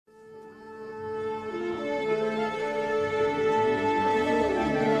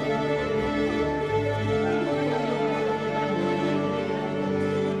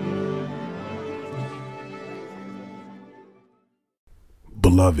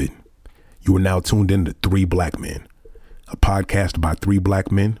Beloved, you are now tuned in to Three Black Men, a podcast by three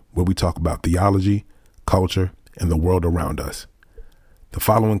black men where we talk about theology, culture, and the world around us. The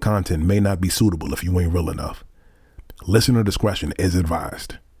following content may not be suitable if you ain't real enough. Listener discretion is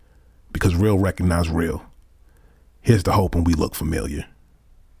advised, because real recognize real. Here's the hope when we look familiar.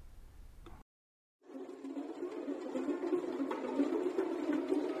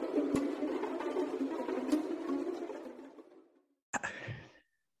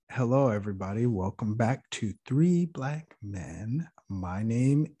 Hello, everybody. Welcome back to Three Black Men. My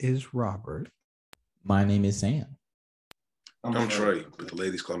name is Robert. My name is Sam. I'm Trey, but the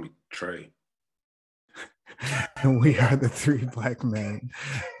ladies call me Trey. And we are the Three Black Men.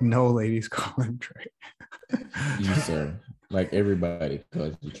 No ladies call him Trey. You, sir. Like everybody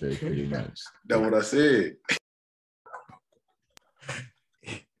calls you Trey pretty much. That's what I said.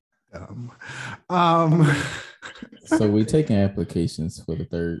 So we taking applications for the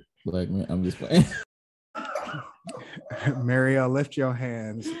third black man. I'm just playing. Mario, lift your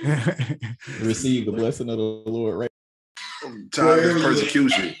hands. Receive the blessing of the Lord, right? Time is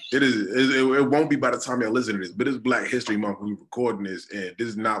persecution. It won't be by the time y'all listen to this, but it's Black History Month when we're recording this, and this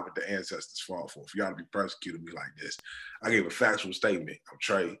is not what the ancestors fought for. If y'all to be persecuted me like this, I gave a factual statement. I'm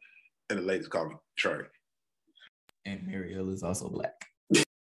Trey, and the ladies call me Trey. And Mariel is also black.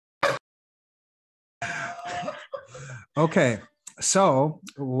 Okay, so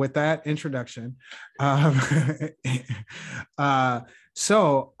with that introduction,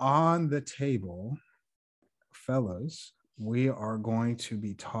 so on the table, fellas, we are going to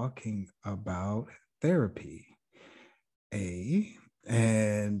be talking about therapy,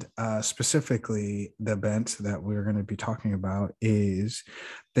 and specifically the bent that we're going to be talking about is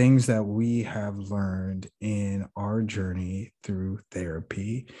things that we have learned in our journey through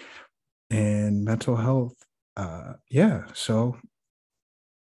therapy and mental health. So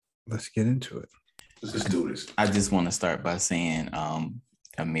let's get into it. Let's do this. I just want to start by saying,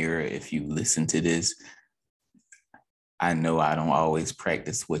 Amira, if you listen to this, I know I don't always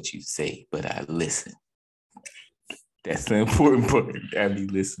practice what you say, but I listen. That's the important part. I be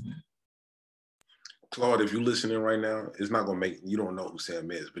listening. Claude, if you're listening right now, it's not gonna make you don't know who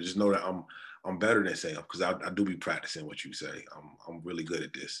Sam is, but just know that I'm better than Sam because I do be practicing what you say. I'm really good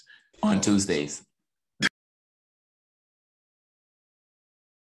at this. On Tuesdays.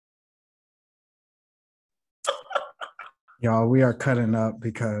 Y'all, we are cutting up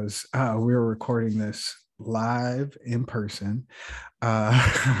because we're recording this live in person. So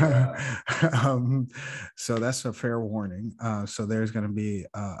that's a fair warning. So there's going to be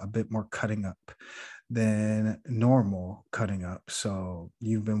a bit more cutting up than normal cutting up. So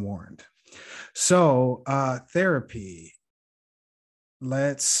you've been warned. So therapy.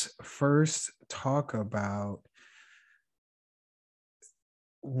 Let's first talk about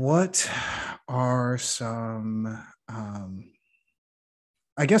what are some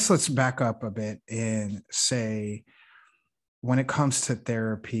I guess let's back up a bit and say, when it comes to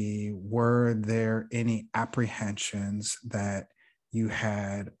therapy, were there any apprehensions that you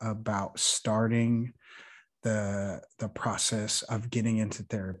had about starting the process of getting into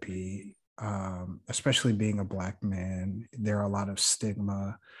therapy, especially being a Black man? There are a lot of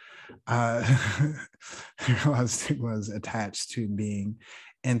stigma. There are a lot of stigmas attached to being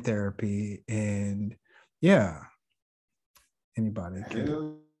in therapy, and yeah. Anybody?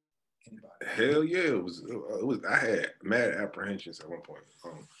 Hell yeah! It was. I had mad apprehensions at one point,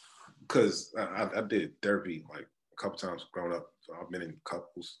 because I did therapy like a couple times growing up. So I've been in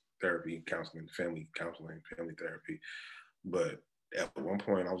couples therapy, counseling, family therapy. But at one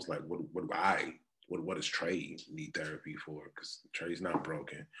point, I was like, what does Trey need therapy for? Because Trey's not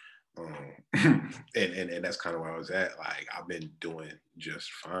broken. And that's kind of where I was at. Like, I've been doing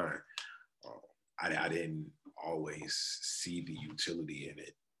just fine. I didn't always see the utility in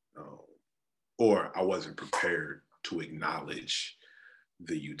it, or I wasn't prepared to acknowledge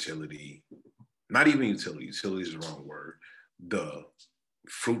the utility. Not even utility. Utility is the wrong word. The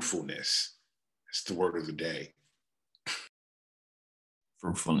fruitfulness. It's the word of the day.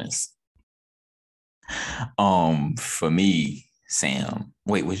 Fruitfulness. For me, Sam.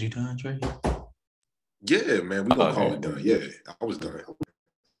 Wait, was you done, Trey? Yeah, man. We gonna call it done. Yeah, I was done.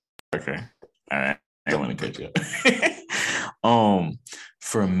 Okay. All right. I want to cut you up.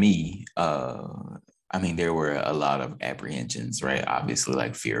 For me, I mean, there were a lot of apprehensions, right? Obviously,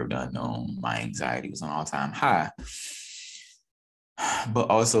 like fear of the unknown. My anxiety was on all-time high.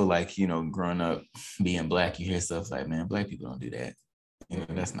 But also, like, you know, growing up, being Black, you hear stuff like, man, Black people don't do that. You know,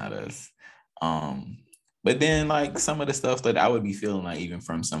 that's not us. But then, like, some of the stuff that I would be feeling, like, even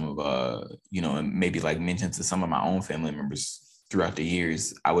from some of, you know, and maybe like mentioned to some of my own family members throughout the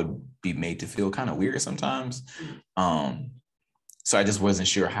years, I would be made to feel kind of weird sometimes. So I just wasn't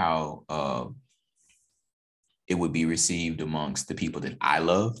sure how it would be received amongst the people that I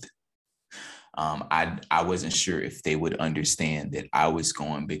loved. I wasn't sure if they would understand that I was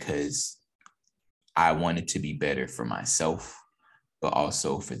going because I wanted to be better for myself, but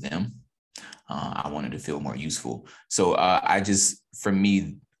also for them. I wanted to feel more useful. So for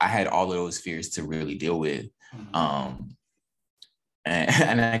me, I had all of those fears to really deal with.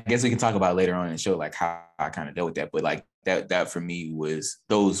 And I guess we can talk about later on in the show, like how I kind of dealt with that. But like that for me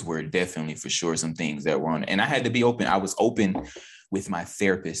those were definitely for sure some things that were on. And I had to be open. I was open with my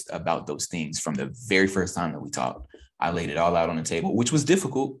therapist about those things from the very first time that we talked. I laid it all out on the table, which was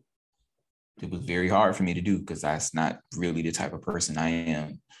difficult. It was very hard for me to do because that's not really the type of person I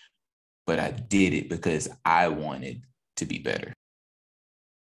am. But I did it because I wanted to be better.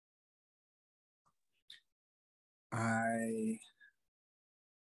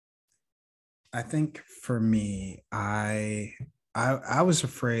 I think for me, I was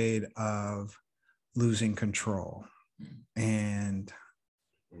afraid of losing control, and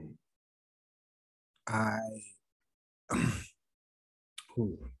the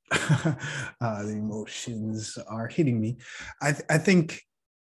emotions are hitting me. I think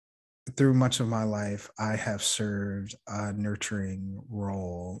through much of my life, I have served a nurturing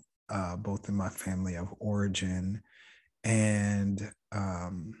role, both in my family of origin and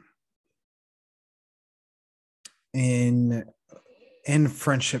in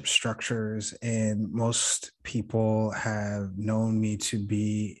friendship structures. And most people have known me to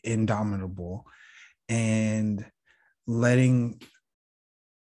be indomitable, and letting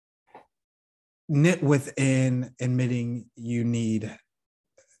knit within admitting you need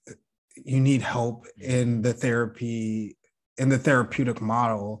help in the therapeutic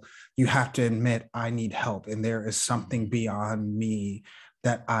model. You have to admit, I need help, and there is something beyond me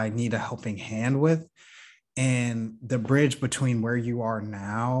that I need a helping hand with. And the bridge between where you are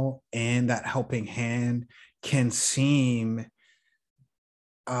now and that helping hand can seem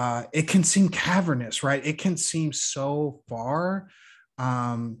cavernous, right? It can seem so far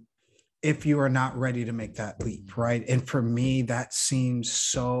if you are not ready to make that leap, right? And for me, that seems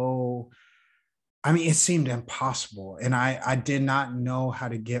it seemed impossible. And I did not know how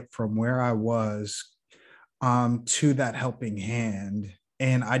to get from where I was to that helping hand.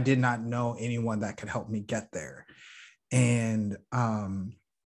 And I did not know anyone that could help me get there. And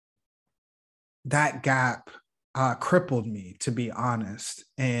that gap crippled me, to be honest.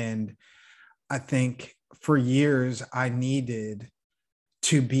 And I think for years I needed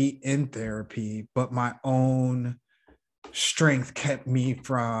to be in therapy, but my own strength kept me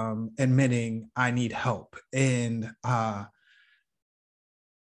from admitting I need help. And I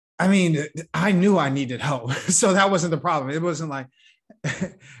knew I needed help. So that wasn't the problem. It wasn't like,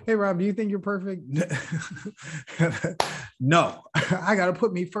 hey, Rob, do you think you're perfect? No, I got to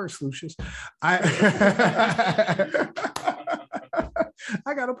put me first, Lucius. I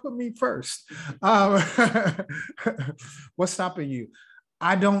got to put me first. What's stopping you?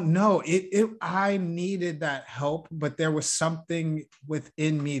 I don't know. I needed that help, but there was something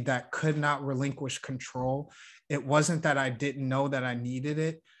within me that could not relinquish control. It wasn't that I didn't know that I needed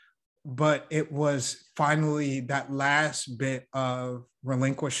it, but it was finally that last bit of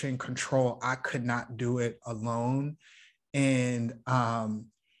relinquishing control. I could not do it alone. And I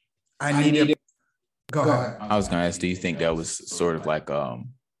needed. Go ahead. I was going to ask, do you think that was sort of like a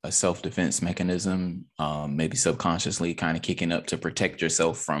self-defense mechanism, maybe subconsciously kind of kicking up to protect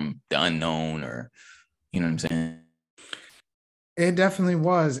yourself from the unknown, or, you know what I'm saying? It definitely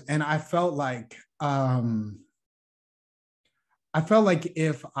was. And I felt like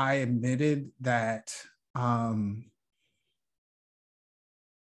if I admitted that,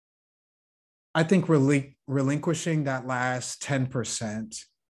 I think relinquishing that last 10%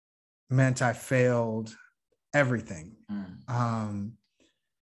 meant I failed everything.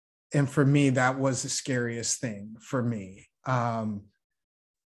 And for me, that was the scariest thing for me. In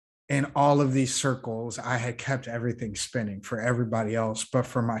all of these circles, I had kept everything spinning for everybody else. But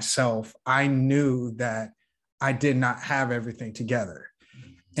for myself, I knew that I did not have everything together.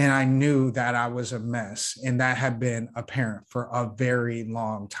 And I knew that I was a mess. And that had been apparent for a very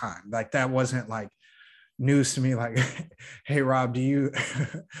long time. Like, that wasn't like news to me, like, hey, Rob,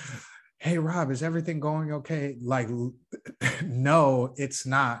 hey, Rob, is everything going okay? Like, no, it's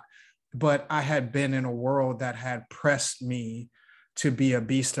not. But I had been in a world that had pressed me to be a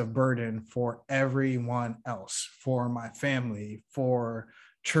beast of burden for everyone else, for my family, for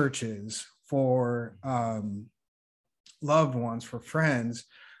churches, for loved ones, for friends.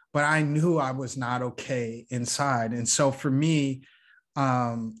 but I knew I was not okay inside. And so for me,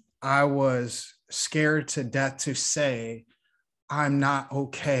 I was scared to death to say, I'm not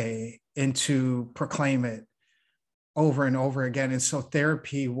okay, and to proclaim it over and over again. And so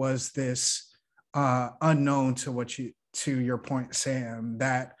therapy was this unknown to your point, Sam,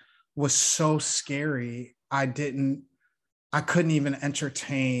 that was so scary. I couldn't even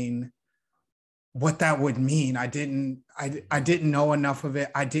entertain what that would mean. I didn't know enough of it.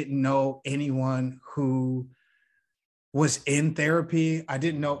 I didn't know anyone who was in therapy. I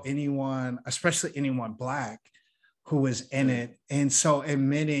didn't know anyone, especially anyone Black, who was in it. And so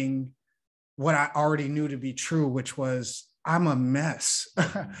admitting what I already knew to be true, which was I'm a mess.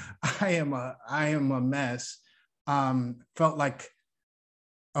 I am a mess. Felt like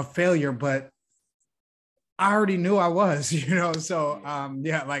a failure, but I already knew I was, So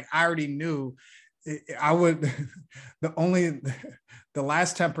like I already knew I would. The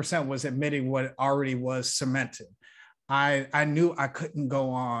last 10% was admitting what already was cemented. I knew I couldn't go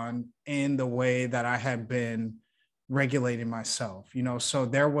on in the way that I had been regulating myself, so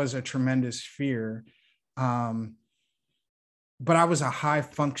there was a tremendous fear. But I was a high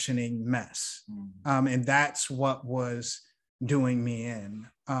functioning mess. And that's what was doing me in.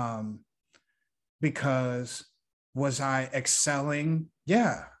 Because was I excelling?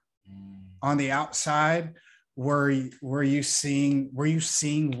 Yeah. On the outside, were you seeing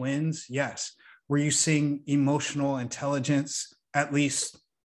wins? Yes. Were you seeing emotional intelligence, at least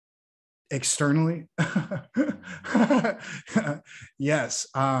externally? Yes.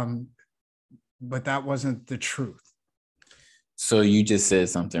 But that wasn't the truth. So you just said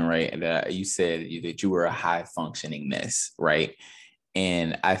something, right? That you said that you were a high functioning mess, right?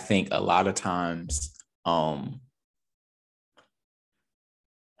 And I think a lot of times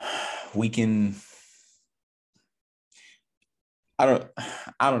we can, I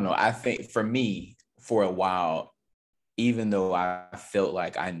don't know. I think for me, for a while, even though I felt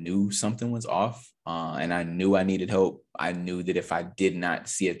like I knew something was off, and I knew I needed help, I knew that if I did not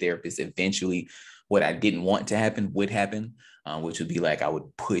see a therapist, eventually what I didn't want to happen would happen, which would be like I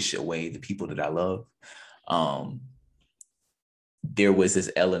would push away the people that I love. There was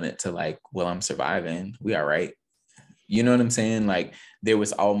this element to like, well, I'm surviving. We all right. You know what I'm saying? Like there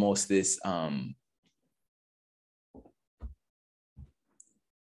was almost this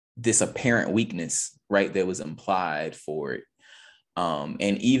apparent weakness, right, that was implied for it. And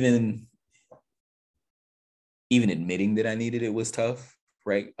even admitting that I needed it was tough,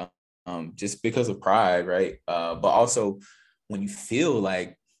 right? Just because of pride, right? But also when you feel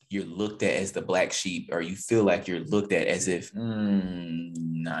like you're looked at as the black sheep, or you feel like you're looked at as if,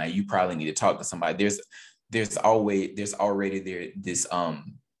 nah, you probably need to talk to somebody. There's already this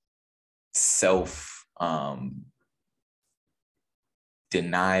self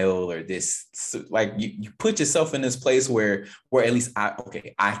denial, or this, like you put yourself in this place where at least I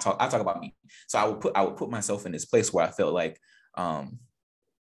talk about me. So I would put myself in this place where I felt like,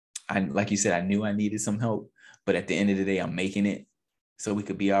 like you said, I knew I needed some help, but at the end of the day, I'm making it so we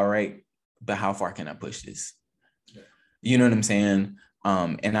could be all right. But how far can I push this? Yeah. You know what I'm saying?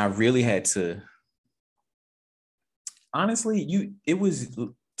 And I really had to, honestly, it was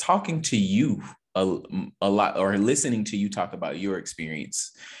talking to you a lot, or listening to you talk about your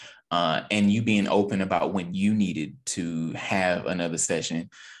experience, and you being open about when you needed to have another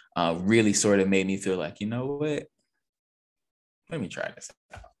session, really sort of made me feel like, you know what? Let me try this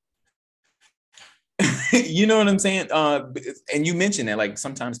out. You know what I'm saying? And you mentioned that like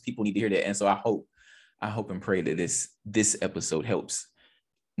sometimes people need to hear that. And so I hope and pray that this episode helps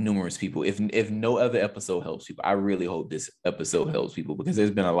numerous people. If no other episode helps people, I really hope this episode helps people, because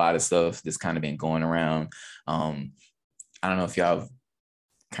there's been a lot of stuff that's kind of been going around. I don't know if y'all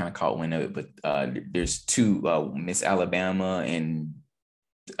kind of caught wind of it, but there's two, Miss Alabama and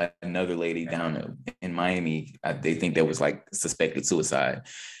another lady down in Miami. They think that was like suspected suicide.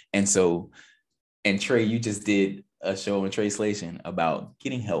 And so, and Trey, you just did a show on Translation about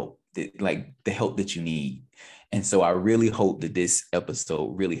getting help, like the help that you need. And so I really hope that this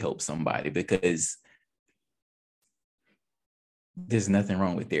episode really helps somebody, because there's nothing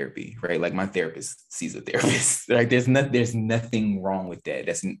wrong with therapy, right? Like my therapist sees a therapist. Like there's nothing wrong with that.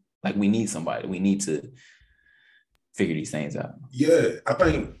 That's like, we need somebody. We need to figure these things out. Yeah, I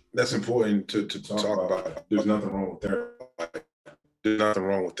think that's important to talk about. There's nothing wrong with therapy. There's nothing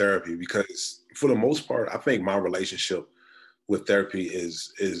wrong with therapy, because for the most part, I think my relationship with therapy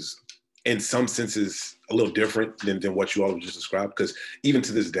is in some senses a little different than what you all just described. Because even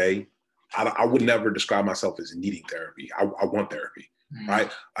to this day, I would never describe myself as needing therapy. I want therapy,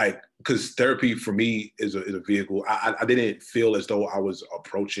 right? Like, because therapy for me is a vehicle. I didn't feel as though I was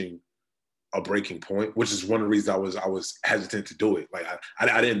approaching a breaking point, which is one of the reasons I was hesitant to do it. Like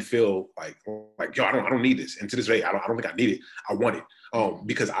I didn't feel like yo, I don't need this. And to this day, I don't think I need it. I want it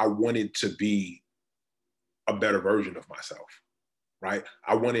because I wanted to be a better version of myself, right?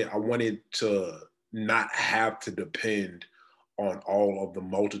 I wanted to not have to depend on all of the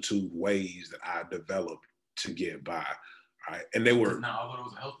multitude ways that I developed to get by, right? And they were not all of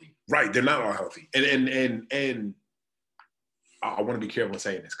those are healthy, right? They're not all healthy, and I want to be careful in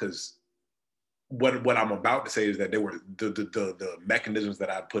saying this because what I'm about to say is that they were the mechanisms that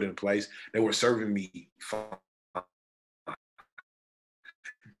I put in place. They were serving me fine.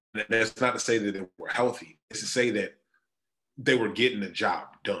 That's not to say that they were healthy. It's to say that they were getting the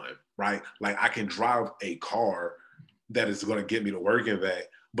job done, right? Like I can drive a car that is going to get me to work and back,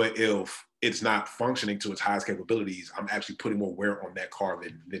 but if it's not functioning to its highest capabilities, I'm actually putting more wear on that car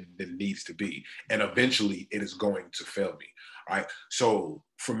than needs to be. And eventually it is going to fail me, right? So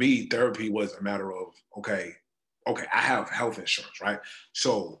for me, therapy was a matter of, okay, I have health insurance, right?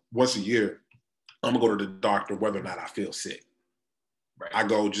 So once a year, I'm gonna go to the doctor whether or not I feel sick. Right. I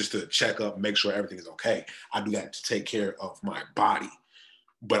go just to check up, make sure everything is okay. I do that to take care of my body,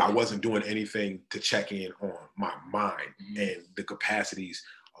 but I wasn't doing anything to check in on my mind and the capacities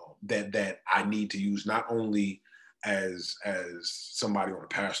that I need to use, not only as somebody on a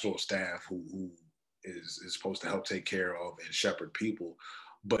pastoral staff who is supposed to help take care of and shepherd people,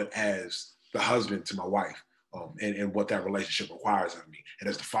 but as the husband to my wife, and what that relationship requires of me, and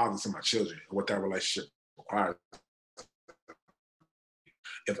as the father to my children, and what that relationship requires.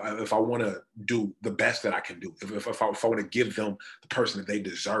 If I want to do the best that I can do, if I want to give them the person that they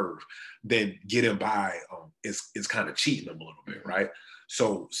deserve, then getting by is kind of cheating them a little bit, right?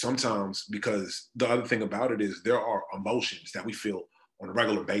 So sometimes, because the other thing about it is there are emotions that we feel on a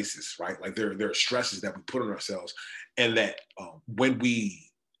regular basis, right? Like there are stresses that we put on ourselves, and that when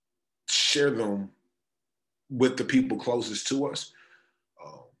we share them with the people closest to us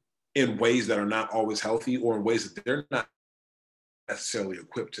in ways that are not always healthy, or in ways that they're not necessarily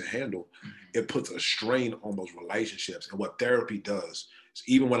equipped to handle, it puts a strain on those relationships. And what therapy does is,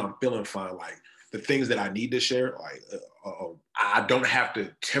 even when I'm feeling fine, like the things that I need to share, like I don't have to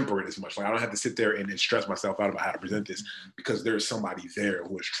temper it as much. Like I don't have to sit there and stress myself out about how to present this, because there's somebody there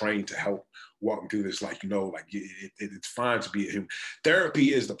who is trained to help walk me through this. Like, like it's fine to be a human.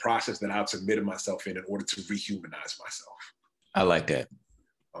 Therapy is the process that I've submitted myself in order to rehumanize myself. I like that.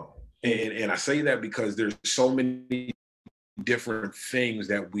 And I say that because there's so many different things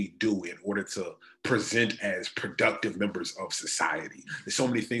that we do in order to present as productive members of society. There's so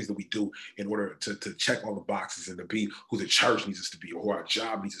many things that we do in order to check all the boxes and to be who the church needs us to be, or who our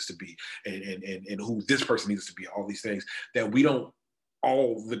job needs us to be, and who this person needs us to be, all these things that we don't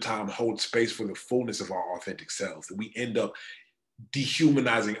all the time hold space for the fullness of our authentic selves. That we end up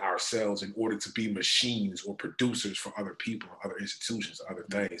dehumanizing ourselves in order to be machines or producers for other people, other institutions, other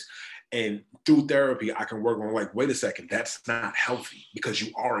things. And through therapy, I can work on, like, wait a second, that's not healthy, because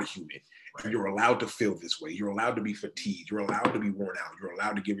you are a human. Right. And you're allowed to feel this way. You're allowed to be fatigued. You're allowed to be worn out. You're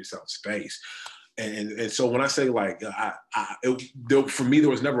allowed to give yourself space. And so when I say, like, for me, there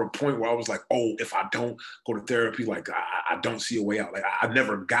was never a point where I was like, oh, if I don't go to therapy, like I don't see a way out. Like I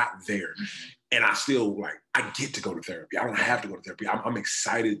never got there. And I still, like, I get to go to therapy. I don't have to go to therapy. I'm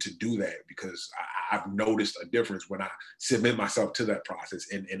excited to do that, because I've noticed a difference when I submit myself to that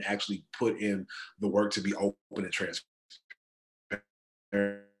process and actually put in the work to be open and transparent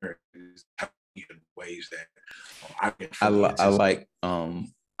in ways that I can.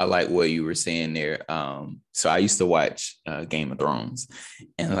 I like what you were saying there. So I used to watch Game of Thrones,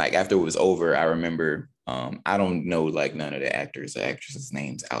 and like after it was over, I remember I don't know like none of the actors or actresses'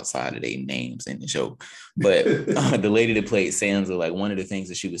 names outside of their names in the show, but the lady that played Sansa, like one of the things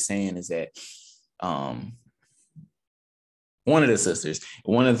that she was saying is that one of the sisters,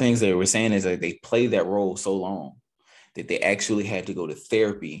 one of the things they were saying is that they played that role so long that they actually had to go to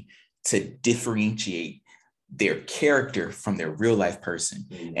therapy to differentiate their character from their real life person.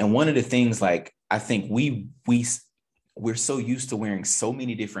 And one of the things, like, I think we're so used to wearing so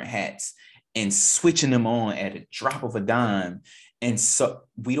many different hats and switching them on at a drop of a dime. And so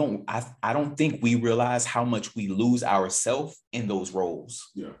I don't think we realize how much we lose ourselves in those roles.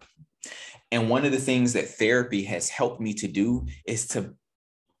 Yeah. And one of the things that therapy has helped me to do is to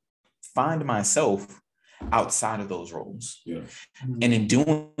find myself outside of those roles. Yeah. And in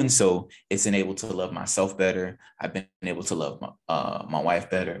doing so, it's been able to love myself better. I've been able to love my wife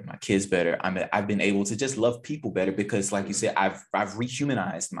better, my kids better. I've been able to just love people better because, like you said, I've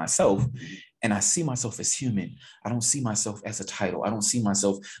rehumanized myself, and I see myself as human. I don't see myself as a title. I don't see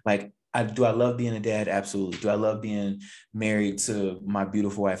myself like, do I love being a dad? Absolutely. Do I love being married to my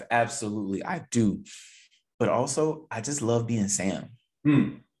beautiful wife? Absolutely, I do. But also, I just love being Sam.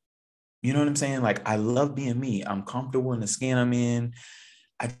 You know what I'm saying? Like, I love being me. I'm comfortable in the skin I'm in.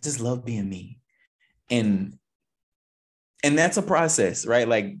 I just love being me. And that's a process, right?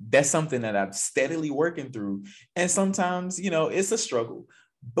 Like, that's something that I'm steadily working through. And sometimes, it's a struggle.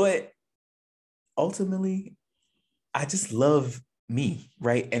 But ultimately, I just love me,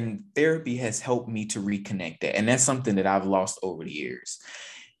 right? And therapy has helped me to reconnect that. And that's something that I've lost over the years.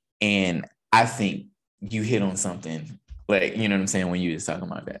 And I think you hit on something, like, you know what I'm saying, when you was talking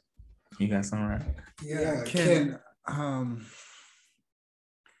about that. You got something right? Yeah, Ken,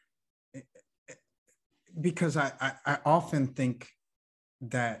 because I often think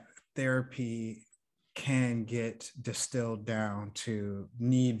that therapy can get distilled down to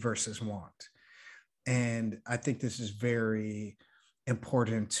need versus want. And I think this is very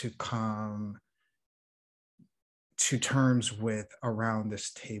important to come to terms with around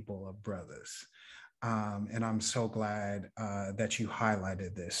this table of brothers. And I'm so glad that you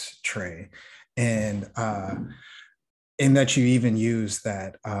highlighted this, Trey, and that you even use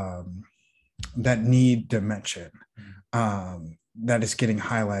that that need dimension that is getting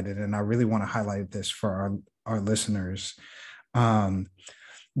highlighted. And I really want to highlight this for our listeners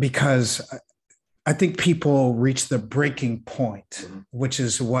because I think people reach the breaking point, which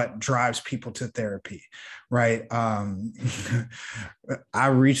is what drives people to therapy, right? I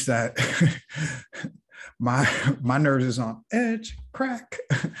reached that. My nerves is on edge, crack.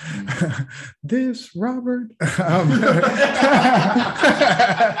 This, Robert. You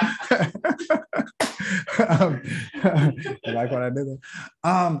like what I did there?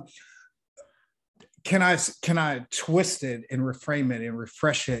 Can I twist it and reframe it and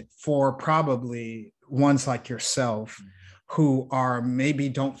refresh it for probably ones like yourself who are maybe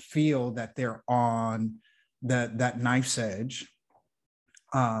don't feel that they're on that knife's edge?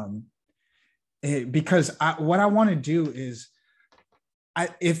 Because what I want to do is,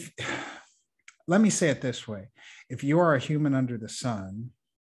 let me say it this way: if you are a human under the sun,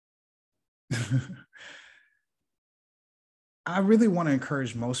 I really want to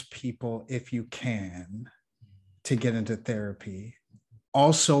encourage most people, if you can, to get into therapy,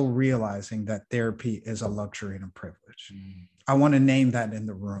 also realizing that therapy is a luxury and a privilege. I want to name that in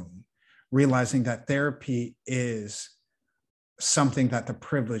the room, realizing that therapy is something that the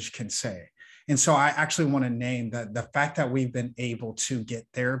privilege can say. And so I actually want to name that the fact that we've been able to get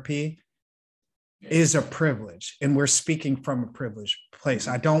therapy is a privilege, and we're speaking from a privileged place.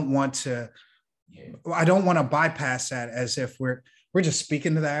 I don't want to bypass that as if we're just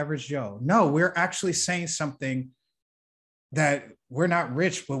speaking to the average Joe. No, we're actually saying something that we're not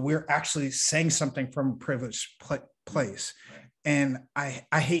rich, but we're actually saying something from a privileged place. And I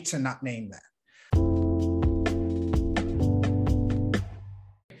hate to not name that.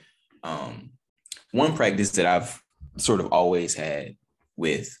 One practice that I've sort of always had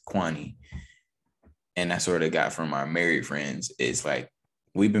with Kwani, and I sort of got from our married friends, is like,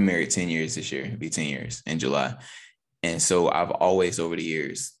 we've been married 10 years this year. It'll be 10 years in July. And so I've always, over the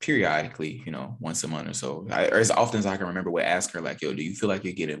years, periodically, once a month or so, or as often as I can remember, would ask her, like, yo, do you feel like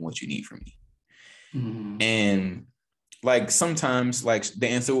you're getting what you need from me? Mm-hmm. And like, sometimes, like, the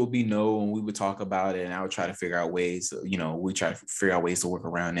answer would be no, and we would talk about it, and I would try to figure out ways, we try to figure out ways to work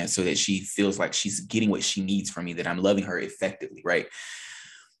around that so that she feels like she's getting what she needs from me, that I'm loving her effectively, right?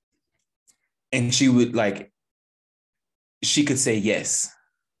 And she would, like, she could say yes.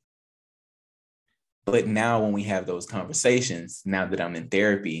 But now when we have those conversations, now that I'm in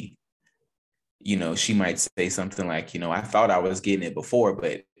therapy, she might say something like, I thought I was getting it before,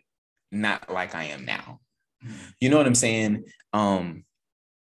 but not like I am now. You know what I'm saying? And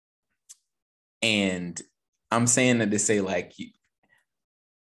I'm saying that to say, like,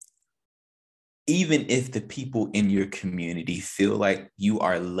 even if the people in your community feel like you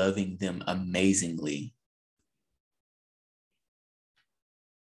are loving them amazingly,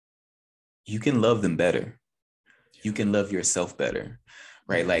 you can love them better. You can love yourself better,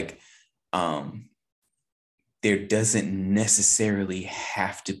 right? Like, there doesn't necessarily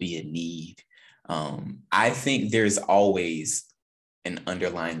have to be a need. I think there's always an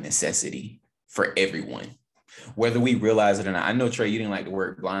underlying necessity for everyone, whether we realize it or not. I know, Trey, you didn't like the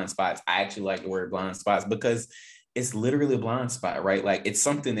word blind spots. I actually like the word blind spots because it's literally a blind spot, right? Like it's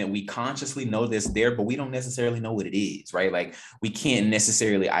something that we consciously know that's there, but we don't necessarily know what it is, right? Like we can't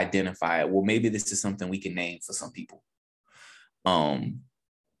necessarily identify it. Well, maybe this is something we can name for some people.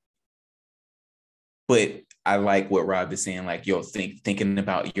 But I like what Rob is saying, like, yo, thinking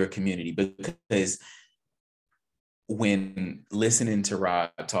about your community, because when listening to Rob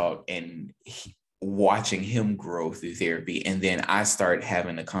talk and watching him grow through therapy, and then I start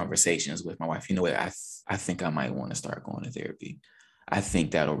having the conversations with my wife, you know what, I think I might want to start going to therapy. I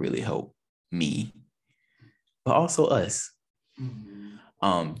think that'll really help me, but also us.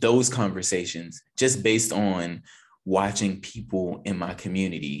 Those conversations, just based on watching people in my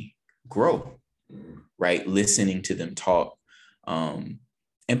community grow, right? Listening to them talk, and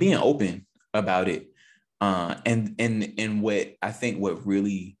being open about it. And what I think what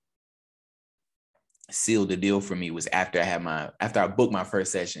really sealed the deal for me was after I booked my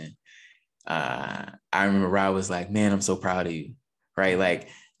first session. I remember Rob was like, man, I'm so proud of you, right? Like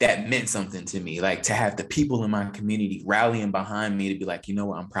that meant something to me, like to have the people in my community rallying behind me to be like, you know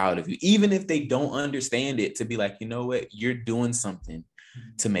what, I'm proud of you. Even if they don't understand it, to be like, you know what, you're doing something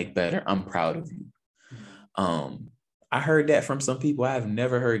to make better. I'm proud of you. I heard that from some people. I've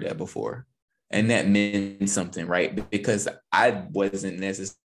never heard that before. And that meant something, right? Because I wasn't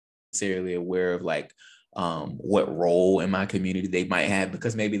necessarily aware of like what role in my community they might have,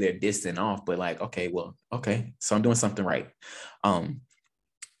 because maybe they're distant off, but like, okay, so I'm doing something right.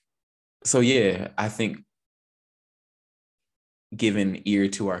 So yeah, I think giving ear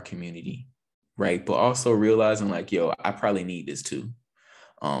to our community, right? But also realizing like, yo, I probably need this too.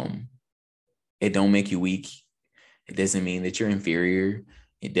 It don't make you weak. It doesn't mean that you're inferior.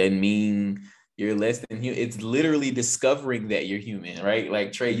 It doesn't mean you're less than human. It's literally discovering that you're human, right?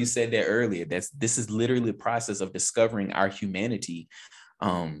 Like Trey, you said that earlier. This is literally a process of discovering our humanity.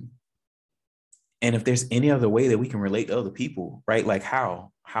 And if there's any other way that we can relate to other people, right? Like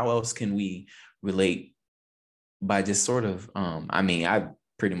how else can we relate by just sort of, I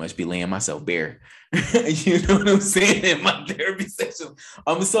pretty much be laying myself bare. You know what I'm saying? In my therapy session,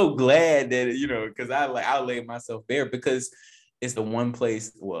 I'm so glad that, you know, because I'll lay myself bare, because it's the one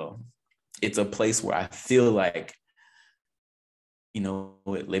place, well, it's a place where I feel like, you know,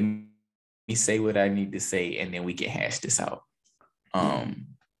 let me say what I need to say, and then we can hash this out. And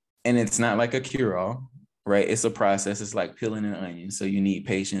it's not like a cure-all, right? It's a process. It's like peeling an onion. So you need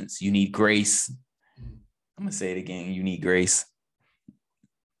patience. You need grace. I'm gonna say it again. You need grace.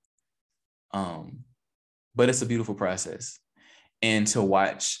 But it's a beautiful process. And to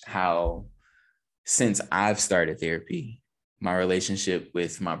watch how, since I've started therapy, my relationship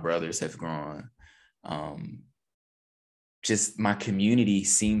with my brothers have grown. Just my community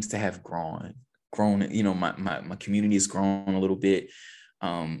seems to have grown, you know, my community has grown a little bit.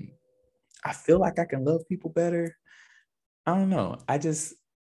 I feel like I can love people better. I don't know.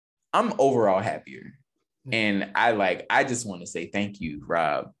 I'm overall happier. And I just want to say thank you,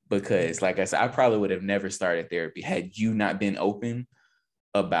 Rob, because like I said, I probably would have never started therapy had you not been open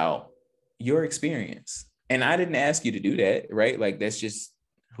about your experience. And I didn't ask you to do that, right? Like that's just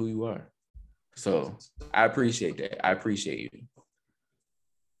who you are. So I appreciate that. I appreciate you.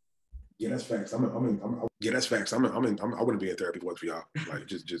 Yeah, that's facts. Yeah, that's facts. I wouldn't be in therapy if it wasn't for y'all. Like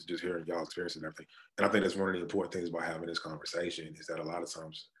just hearing y'all experiences and everything. And I think that's one of the important things about having this conversation is that a lot of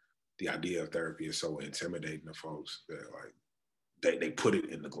times the idea of therapy is so intimidating to folks that like they put it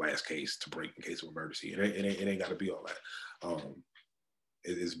in the glass case to break in case of emergency. It ain't got to be all that.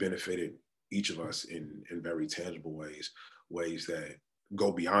 It's benefited each of us in very tangible ways that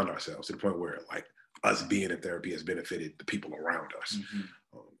go beyond ourselves, to the point where like us being in therapy has benefited the people around us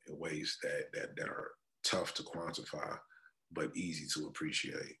in ways that are tough to quantify, but easy to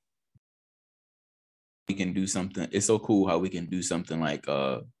appreciate. We can do something. It's so cool how we can do something like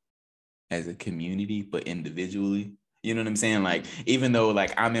as a community, but individually. You know what I'm saying? Like, even though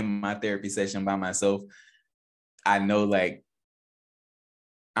like I'm in my therapy session by myself, I know like,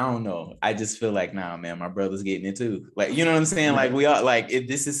 I don't know. I just feel like, nah, man, my brother's getting it too. Like, you know what I'm saying? Like we are like,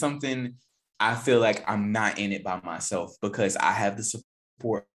 this is something I feel like I'm not in it by myself, because I have the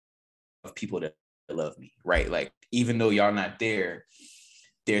support of people that love me, right? Like, even though y'all not there,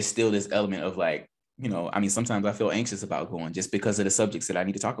 there's still this element of like, you know, I mean, sometimes I feel anxious about going just because of the subjects that I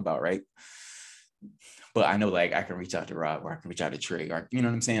need to talk about, right? But I know like I can reach out to Rob, or I can reach out to Trey, or, you know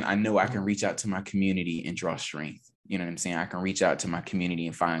what I'm saying? I know I can reach out to my community and draw strength. You know what I'm saying? I can reach out to my community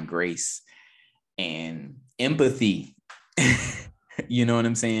and find grace and empathy, you know what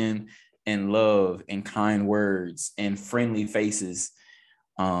I'm saying? And love and kind words and friendly faces.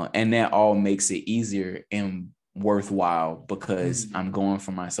 And that all makes it easier. And worthwhile because I'm going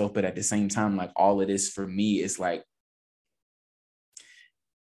for myself. But at the same time, like all of this for me is like,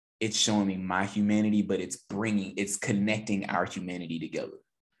 it's showing me my humanity, but it's connecting our humanity together.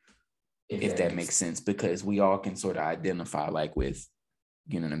 If that makes sense, because we all can sort of identify like with,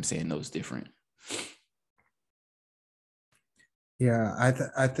 you know what I'm saying, those different. Yeah,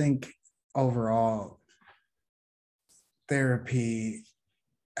 I think overall therapy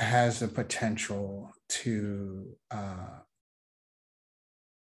has the potential to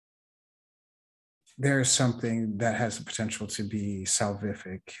there's something that has the potential to be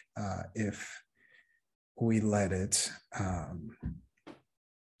salvific if we let it,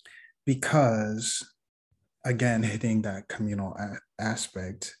 because again, hitting that communal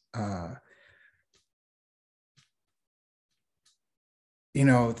aspect,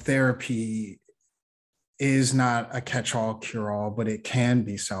 therapy is not a catch-all cure-all, but it can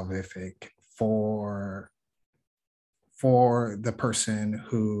be salvific for the person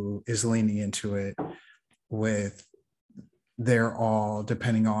who is leaning into it with their all,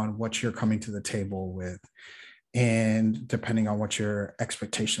 depending on what you're coming to the table with and depending on what your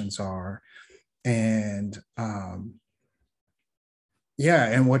expectations are, and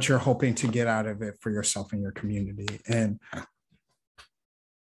and what you're hoping to get out of it for yourself and your community. And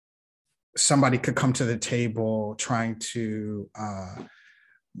somebody could come to the table trying to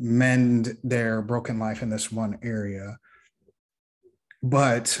mend their broken life in this one area,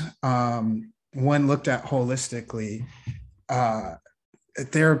 but when looked at holistically,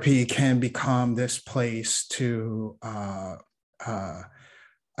 therapy can become this place to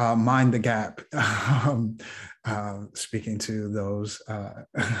mind the gap. Speaking to those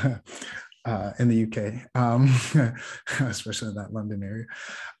in the UK, especially in that London area,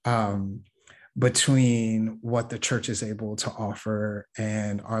 between what the church is able to offer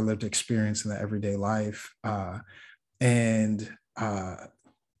and our lived experience in the everyday life. And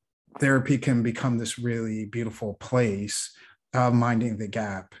therapy can become this really beautiful place of minding the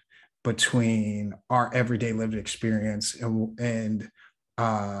gap between our everyday lived experience and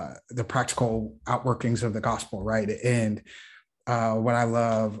the practical outworkings of the gospel, right? And what I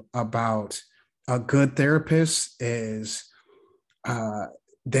love about a good therapist is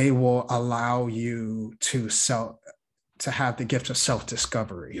they will allow you to have the gift of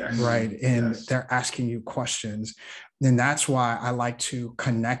self-discovery, yes, right? And yes, they're asking you questions. And that's why I like to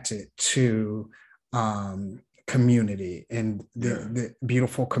connect it to community and the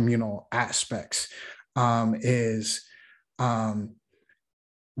beautiful communal aspects.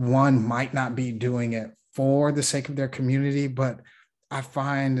 One might not be doing it for the sake of their community, but I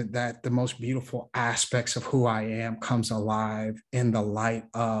find that the most beautiful aspects of who I am comes alive in the light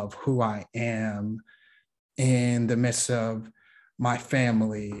of who I am in the midst of my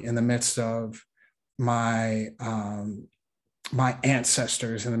family, in the midst of my my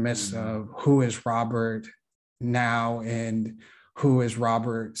ancestors, in the midst of who is Robert now and who is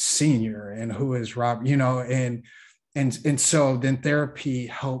Robert Senior and who is Robert, and so then therapy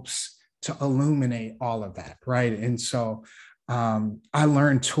helps to illuminate all of that, right? And so I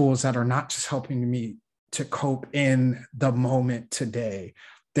learned tools that are not just helping me to cope in the moment today.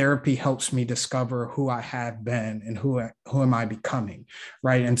 Therapy helps me discover who I have been and who am I becoming,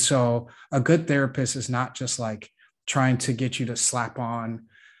 right? And so a good therapist is not just like trying to get you to slap on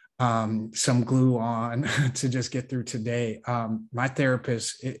some glue on to just get through today. My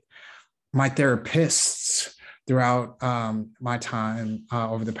therapists throughout my time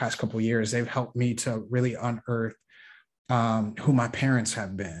over the past couple of years, they've helped me to really unearth who my parents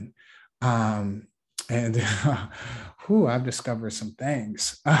have been. And I've discovered some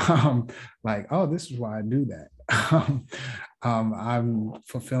things like, oh, this is why I do that. I'm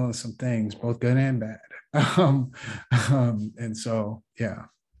fulfilling some things, both good and bad. And so, yeah.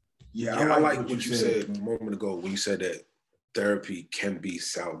 Yeah, I like what you said a moment ago when you said that therapy can be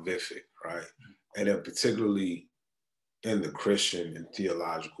salvific, right? And then particularly in the Christian and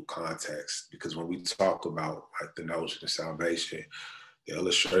theological context, because when we talk about like the notion of salvation, the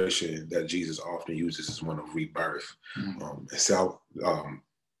illustration that Jesus often uses is one of rebirth.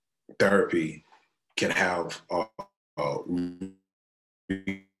 Therapy can have a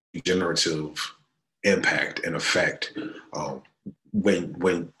regenerative impact and effect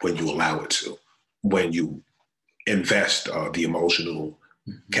when you allow it to, when you invest the emotional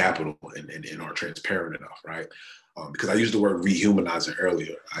capital and are transparent enough, right? Because I used the word rehumanizing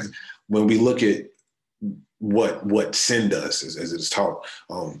earlier. When we look at what sin does, as it's taught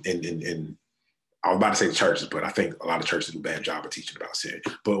in I was about to say churches, but I think a lot of churches do a bad job of teaching about sin.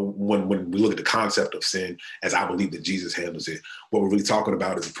 But when we look at the concept of sin, as I believe that Jesus handles it, what we're really talking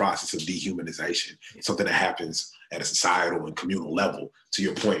about is the process of dehumanization, something that happens at a societal and communal level. To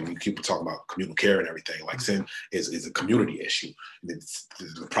your point, we keep talking about communal care and everything. Like sin is a community issue. It's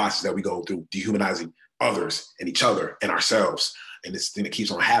the process that we go through, dehumanizing others and each other and ourselves. And this thing that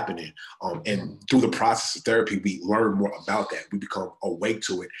keeps on happening. And through the process of therapy, we learn more about that. We become awake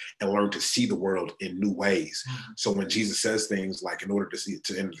to it and learn to see the world in new ways. So when Jesus says things like, in order to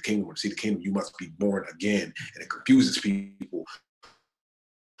enter the kingdom or to see the kingdom, you must be born again. And it confuses people.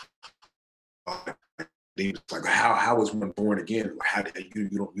 It's like, how is one born again? How do you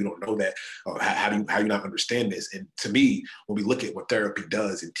don't know that? How do you not understand this? And to me, when we look at what therapy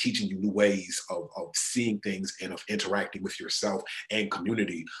does in teaching you new ways of seeing things and of interacting with yourself and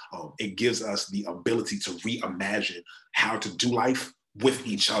community, it gives us the ability to reimagine how to do life with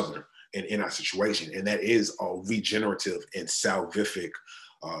each other and in our situation. And that is a regenerative and salvific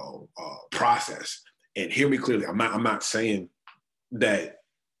process. And hear me clearly, I'm not saying that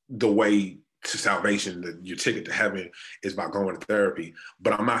the way to salvation, your ticket to heaven is by going to therapy,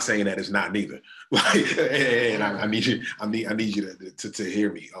 but I'm not saying that it's not neither. Like, and I need you to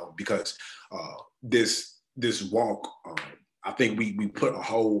hear me, because this walk, I think we put a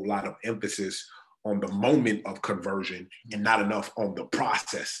whole lot of emphasis on the moment of conversion and not enough on the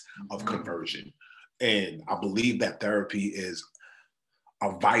process of conversion. And I believe that therapy is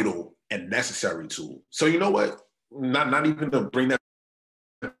a vital and necessary tool. So you know what? Not even to bring that.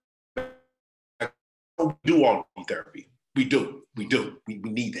 We do all therapy. We do. We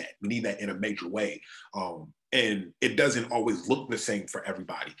need that. We need that in a major way. And it doesn't always look the same for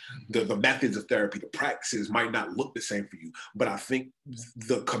everybody. The methods of therapy, the practices might not look the same for you. But I think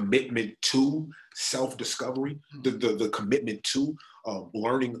the commitment to self-discovery, the commitment to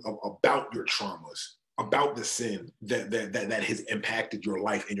learning about your traumas, about the sin that has impacted your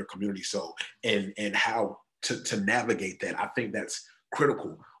life and your community, and how to navigate that, I think that's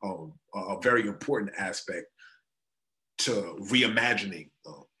critical, a very important aspect to reimagining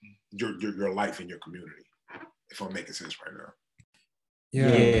your life in your community, if I'm making sense right now.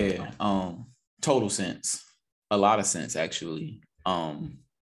 Yeah. Total sense. A lot of sense, actually.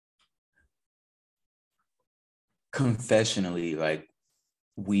 Confessionally, like,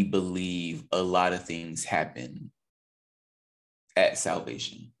 we believe a lot of things happen at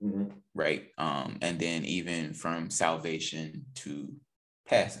salvation, right? And then even from salvation to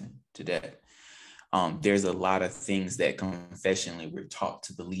passing to death, there's a lot of things that confessionally we're taught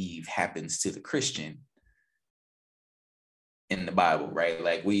to believe happens to the Christian in the Bible, right?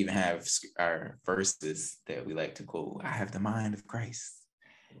 Like, we even have our verses that we like to quote, I have the mind of Christ,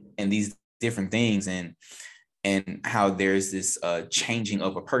 and these different things, and how there's this changing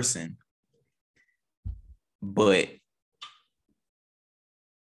of a person, but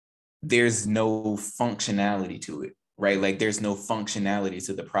there's no functionality to it, right? Like, there's no functionality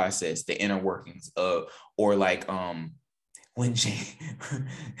to the process, the inner workings of, or like, when faith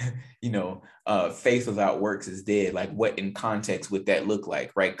without works is dead. Like, what in context would that look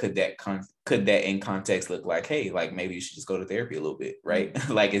like, right? Could that in context look like, hey, like, maybe you should just go to therapy a little bit, right?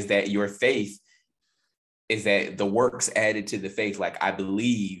 Like, is that your faith? Is that the works added to the faith? Like, I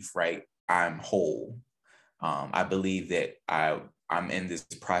believe, right, I'm whole. I believe that I'm in this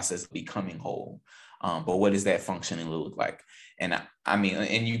process of becoming whole. But what does that functionally look like? And I mean,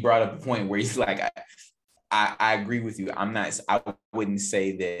 and you brought up a point where he's like, I agree with you. I wouldn't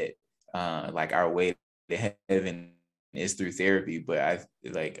say that like our way to heaven is through therapy, but I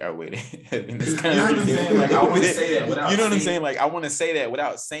like our way to heaven is kind of like, I want to say that without, you know what I'm saying? Like, I want to say that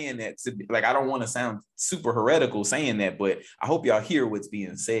without saying that, like, I don't want to sound super heretical saying that, but I hope y'all hear what's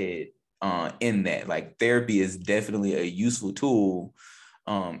being said in that. Like, therapy is definitely a useful tool.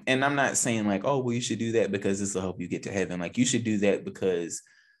 And I'm not saying like, oh, well, you should do that because this will help you get to heaven. Like, you should do that because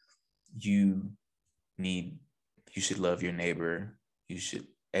you should love your neighbor. You should,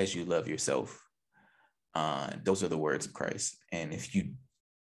 as you love yourself. Those are the words of Christ. And if you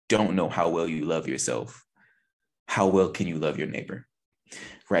don't know how well you love yourself, how well can you love your neighbor?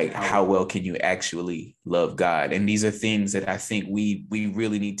 Right? How well can you actually love God? And these are things that I think we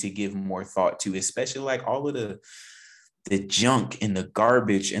really need to give more thought to, especially like all of the junk and the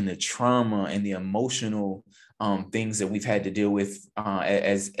garbage and the trauma and the emotional things that we've had to deal with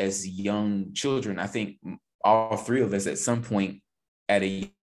as young children. I think all three of us at some point at a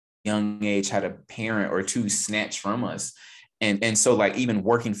young age had a parent or two snatched from us. And so like even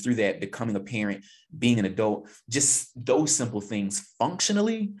working through that, becoming a parent, being an adult, just those simple things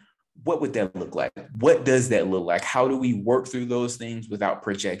functionally what would that look like? What does that look like? How do we work through those things without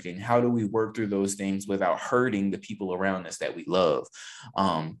projecting? How do we work through those things without hurting the people around us that we love?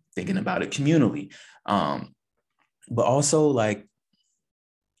 Thinking about it communally. But also, like,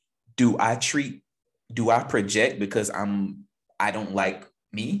 do I project because I don't like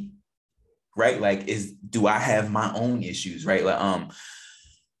me? Right? Like, do I have my own issues? Right? Like,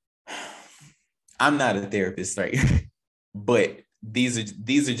 I'm not a therapist, right? But these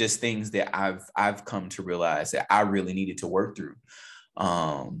are just things that I've come to realize that I really needed to work through.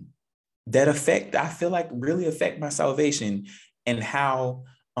 That I feel like really affect my salvation and how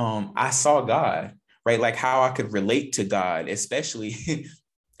I saw God, right? Like how I could relate to God, especially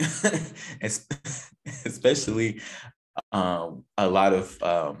especially a lot of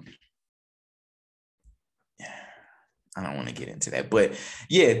I don't want to get into that, but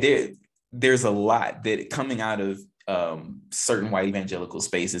yeah, there's a lot that coming out of certain white evangelical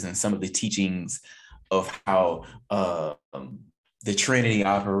spaces and some of the teachings of how the Trinity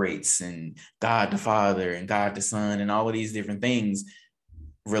operates and God the Father and God the Son and all of these different things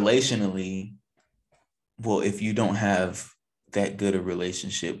relationally. Well, if you don't have that good a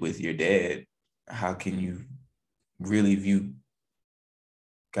relationship with your dad, how can you really view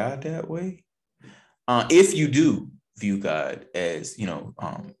God that way? If you do view God as,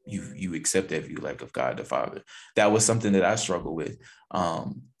 you accept that view, like of God the Father. That was something that I struggled with. A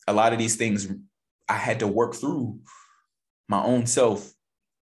lot of these things I had to work through my own self.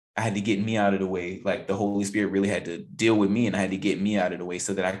 I had to get me out of the way. Like the Holy Spirit really had to deal with me, and I had to get me out of the way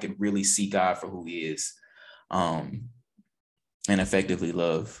so that I could really see God for who he is, and effectively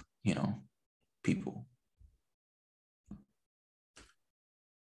love, people.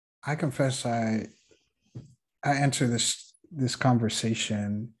 I confess I enter this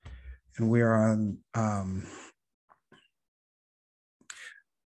conversation, and we are on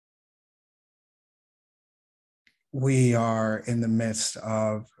we are in the midst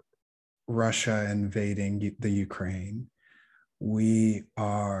of Russia invading the Ukraine. We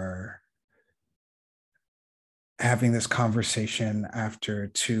are having this conversation after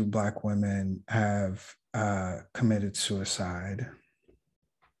 2 Black women have committed suicide.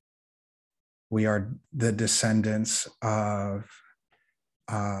 We are the descendants of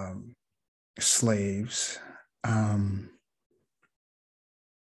slaves. And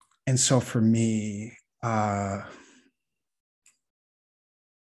so for me,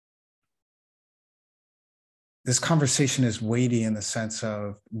 this conversation is weighty in the sense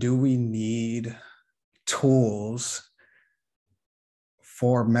of, do we need tools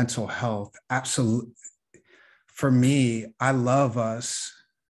for mental health? Absolutely. For me, I love us.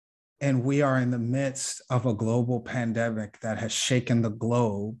 And we are in the midst of a global pandemic that has shaken the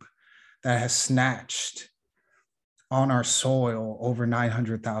globe, that has snatched on our soil over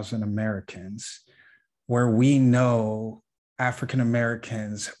 900,000 Americans, where we know African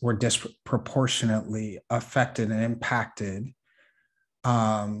Americans were disproportionately affected and impacted,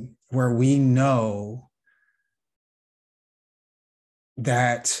 where we know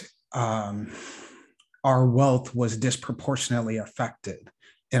that our wealth was disproportionately affected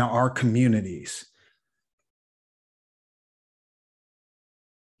in our communities.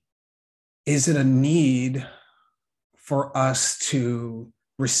 Is it a need for us to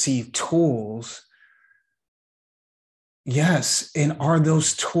receive tools? Yes. And are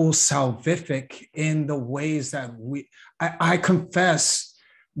those tools salvific in the ways that I confess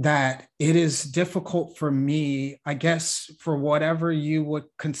that it is difficult for me, I guess, for whatever you would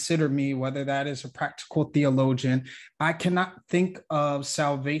consider me, whether that is a practical theologian, I cannot think of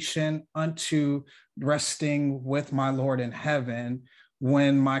salvation unto resting with my Lord in heaven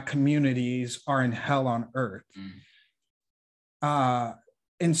when my communities are in hell on earth.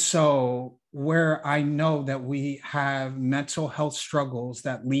 And so where I know that we have mental health struggles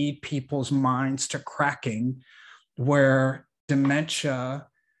that lead people's minds to cracking, where dementia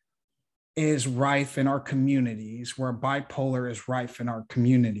is rife in our communities, where bipolar is rife in our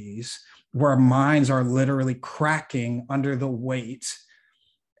communities, where minds are literally cracking under the weight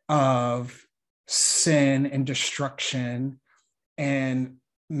of sin and destruction, and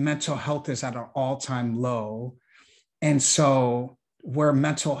mental health is at an all-time low. And so where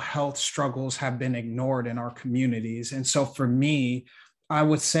mental health struggles have been ignored in our communities. And so for me, I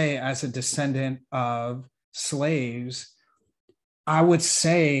would say, as a descendant of slaves, I would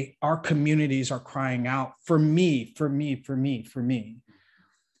say our communities are crying out for me.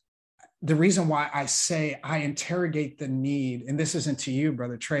 The reason why I say I interrogate the need, and this isn't to you,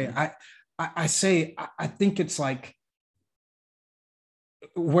 Brother Trey, I say, I think it's like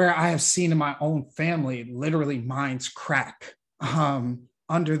where I have seen in my own family, literally minds crack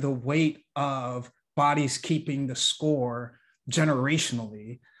under the weight of bodies keeping the score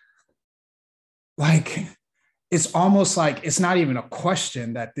generationally, like it's almost like it's not even a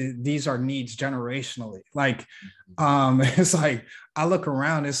question that these are needs generationally. Like, it's like I look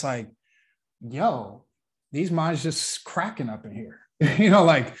around, it's like, yo, these minds just cracking up in here,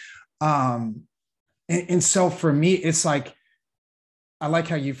 like, and so for me, it's like, I like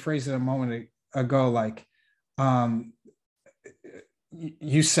how you phrased it a moment ago, like,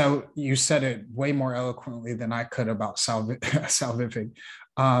 you said it way more eloquently than I could about salvific,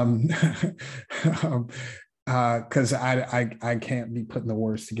 because I can't be putting the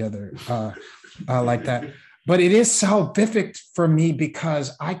words together like that. But it is salvific for me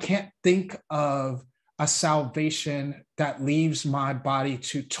because I can't think of a salvation that leaves my body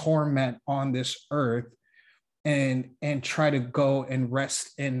to torment on this earth and try to go and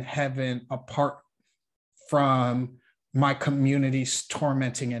rest in heaven apart from my community's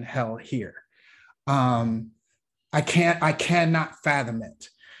tormenting in hell here. I cannot fathom it.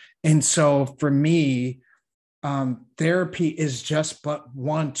 And so for me, therapy is just but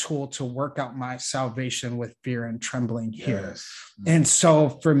one tool to work out my salvation with fear and trembling here. Yes. And so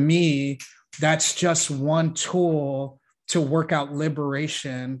for me, that's just one tool to work out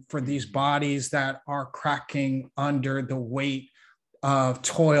liberation for these bodies that are cracking under the weight of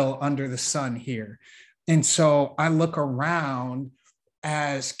toil under the sun here. And so I look around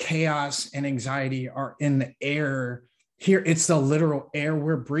as chaos and anxiety are in the air here. It's the literal air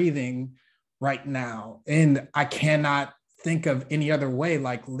we're breathing right now. And I cannot think of any other way.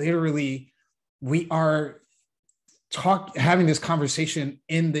 Like literally, we are having this conversation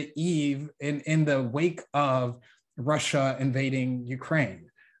in the wake of Russia invading Ukraine,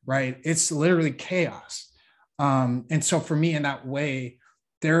 right? It's literally chaos. And so for me, in that way,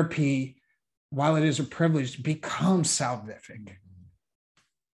 therapy, while it is a privilege, becomes salvific.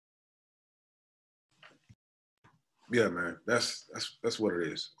 Yeah, man, that's what it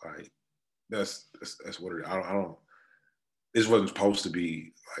is. Like that's what it is. I don't. This wasn't supposed to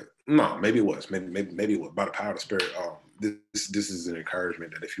be like, no, maybe it was. Maybe it was by the power of the Spirit. This is an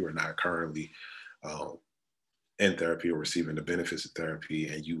encouragement that if you are not currently in therapy or receiving the benefits of therapy,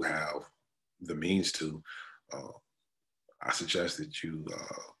 and you have the means to, I suggest that you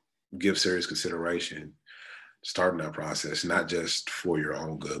give serious consideration starting that process, not just for your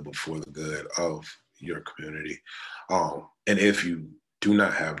own good, but for the good of your community. And if you do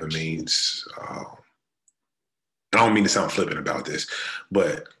not have the means, I don't mean to sound flippant about this,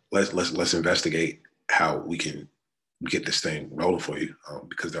 but let's investigate how we can get this thing rolling for you,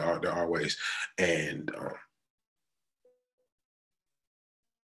 because there are ways, and you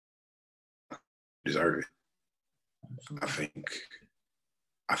deserve it.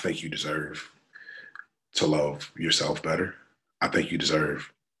 I think you deserve to love yourself better. I think you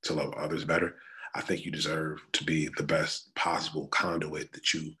deserve to love others better. I think you deserve to be the best possible conduit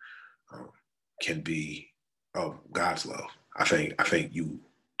that you can be of God's love. I think you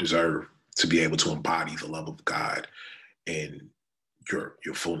deserve to be able to embody the love of God in your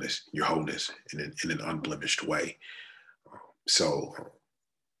fullness, your wholeness, in an unblemished way. So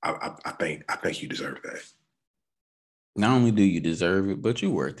I think you deserve that. Not only do you deserve it, but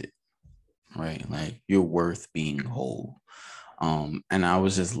you're worth it, right? Like you're worth being whole. And I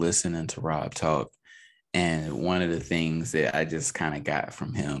was just listening to Rob talk, and one of the things that I just kind of got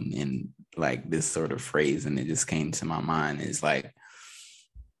from him in like this sort of phrase, and it just came to my mind, is like,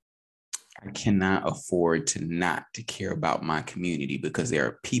 I cannot afford to not to care about my community, because there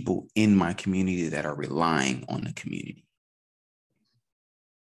are people in my community that are relying on the community.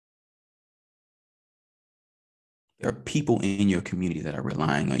 There are people in your community that are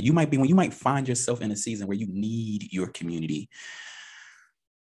relying on you. You might find yourself in a season where you need your community.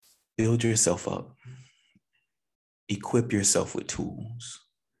 Build yourself up. Equip yourself with tools.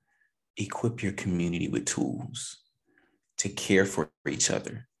 Equip your community with tools to care for each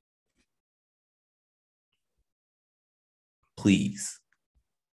other. Please.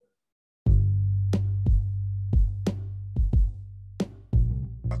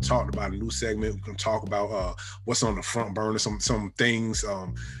 I talked about a new segment. We're gonna talk about what's on the front burner, some things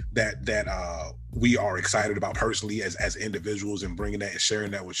that we are excited about personally as individuals, and bringing that and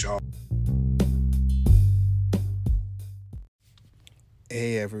sharing that with y'all.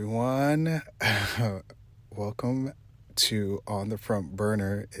 Hey everyone, welcome to On the Front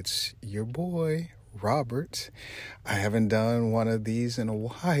Burner. It's your boy Robert. I haven't done one of these in a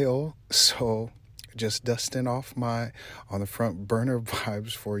while, so just dusting off my On the Front Burner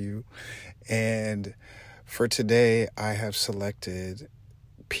vibes for you. And for today, I have selected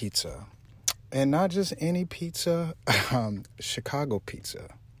pizza. And not just any pizza, Chicago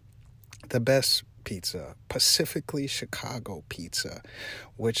pizza. The best pizza, Pacifically Chicago pizza,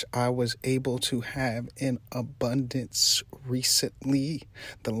 which I was able to have in abundance recently,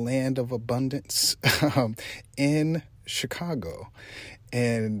 the land of abundance in Chicago.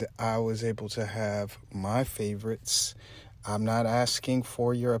 And I was able to have my favorites. I'm not asking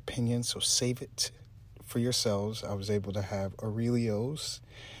for your opinion, so save it for yourselves. I was able to have Aurelio's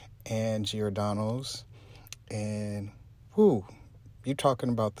and Giordano's. And whoo, you talking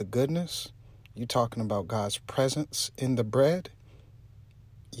about the goodness? You talking about God's presence in the bread?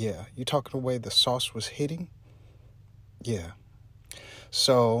 Yeah. You talking the way the sauce was hitting? Yeah.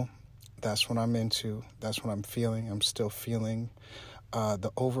 So that's what I'm into. That's what I'm feeling. I'm still feeling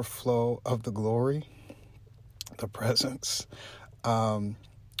the overflow of the glory, the presence.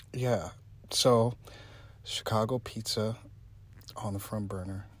 Yeah. So Chicago pizza on the front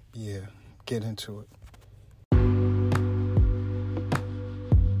burner. Yeah. Get into it.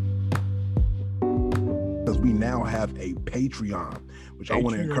 We now have a Patreon, which I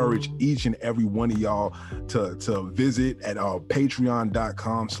want to encourage each and every one of y'all to visit at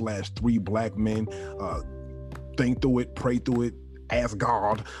patreon.com/3blackmen. Think through it, pray through it, ask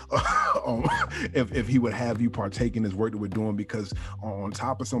God if he would have you partake in this work that we're doing, because on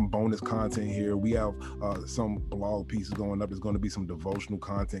top of some bonus content here, we have some blog pieces going up. There's going to be some devotional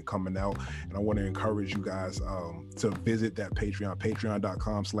content coming out, and I want to encourage you guys to visit that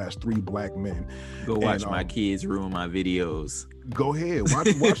patreon.com/3blackmen. Go watch my kids ruin my videos. Go ahead,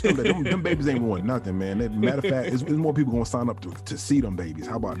 watch them. Them babies ain't ruined nothing, man. Matter of fact, it's more people gonna sign up to see them babies.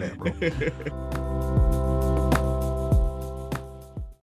 How about that, bro?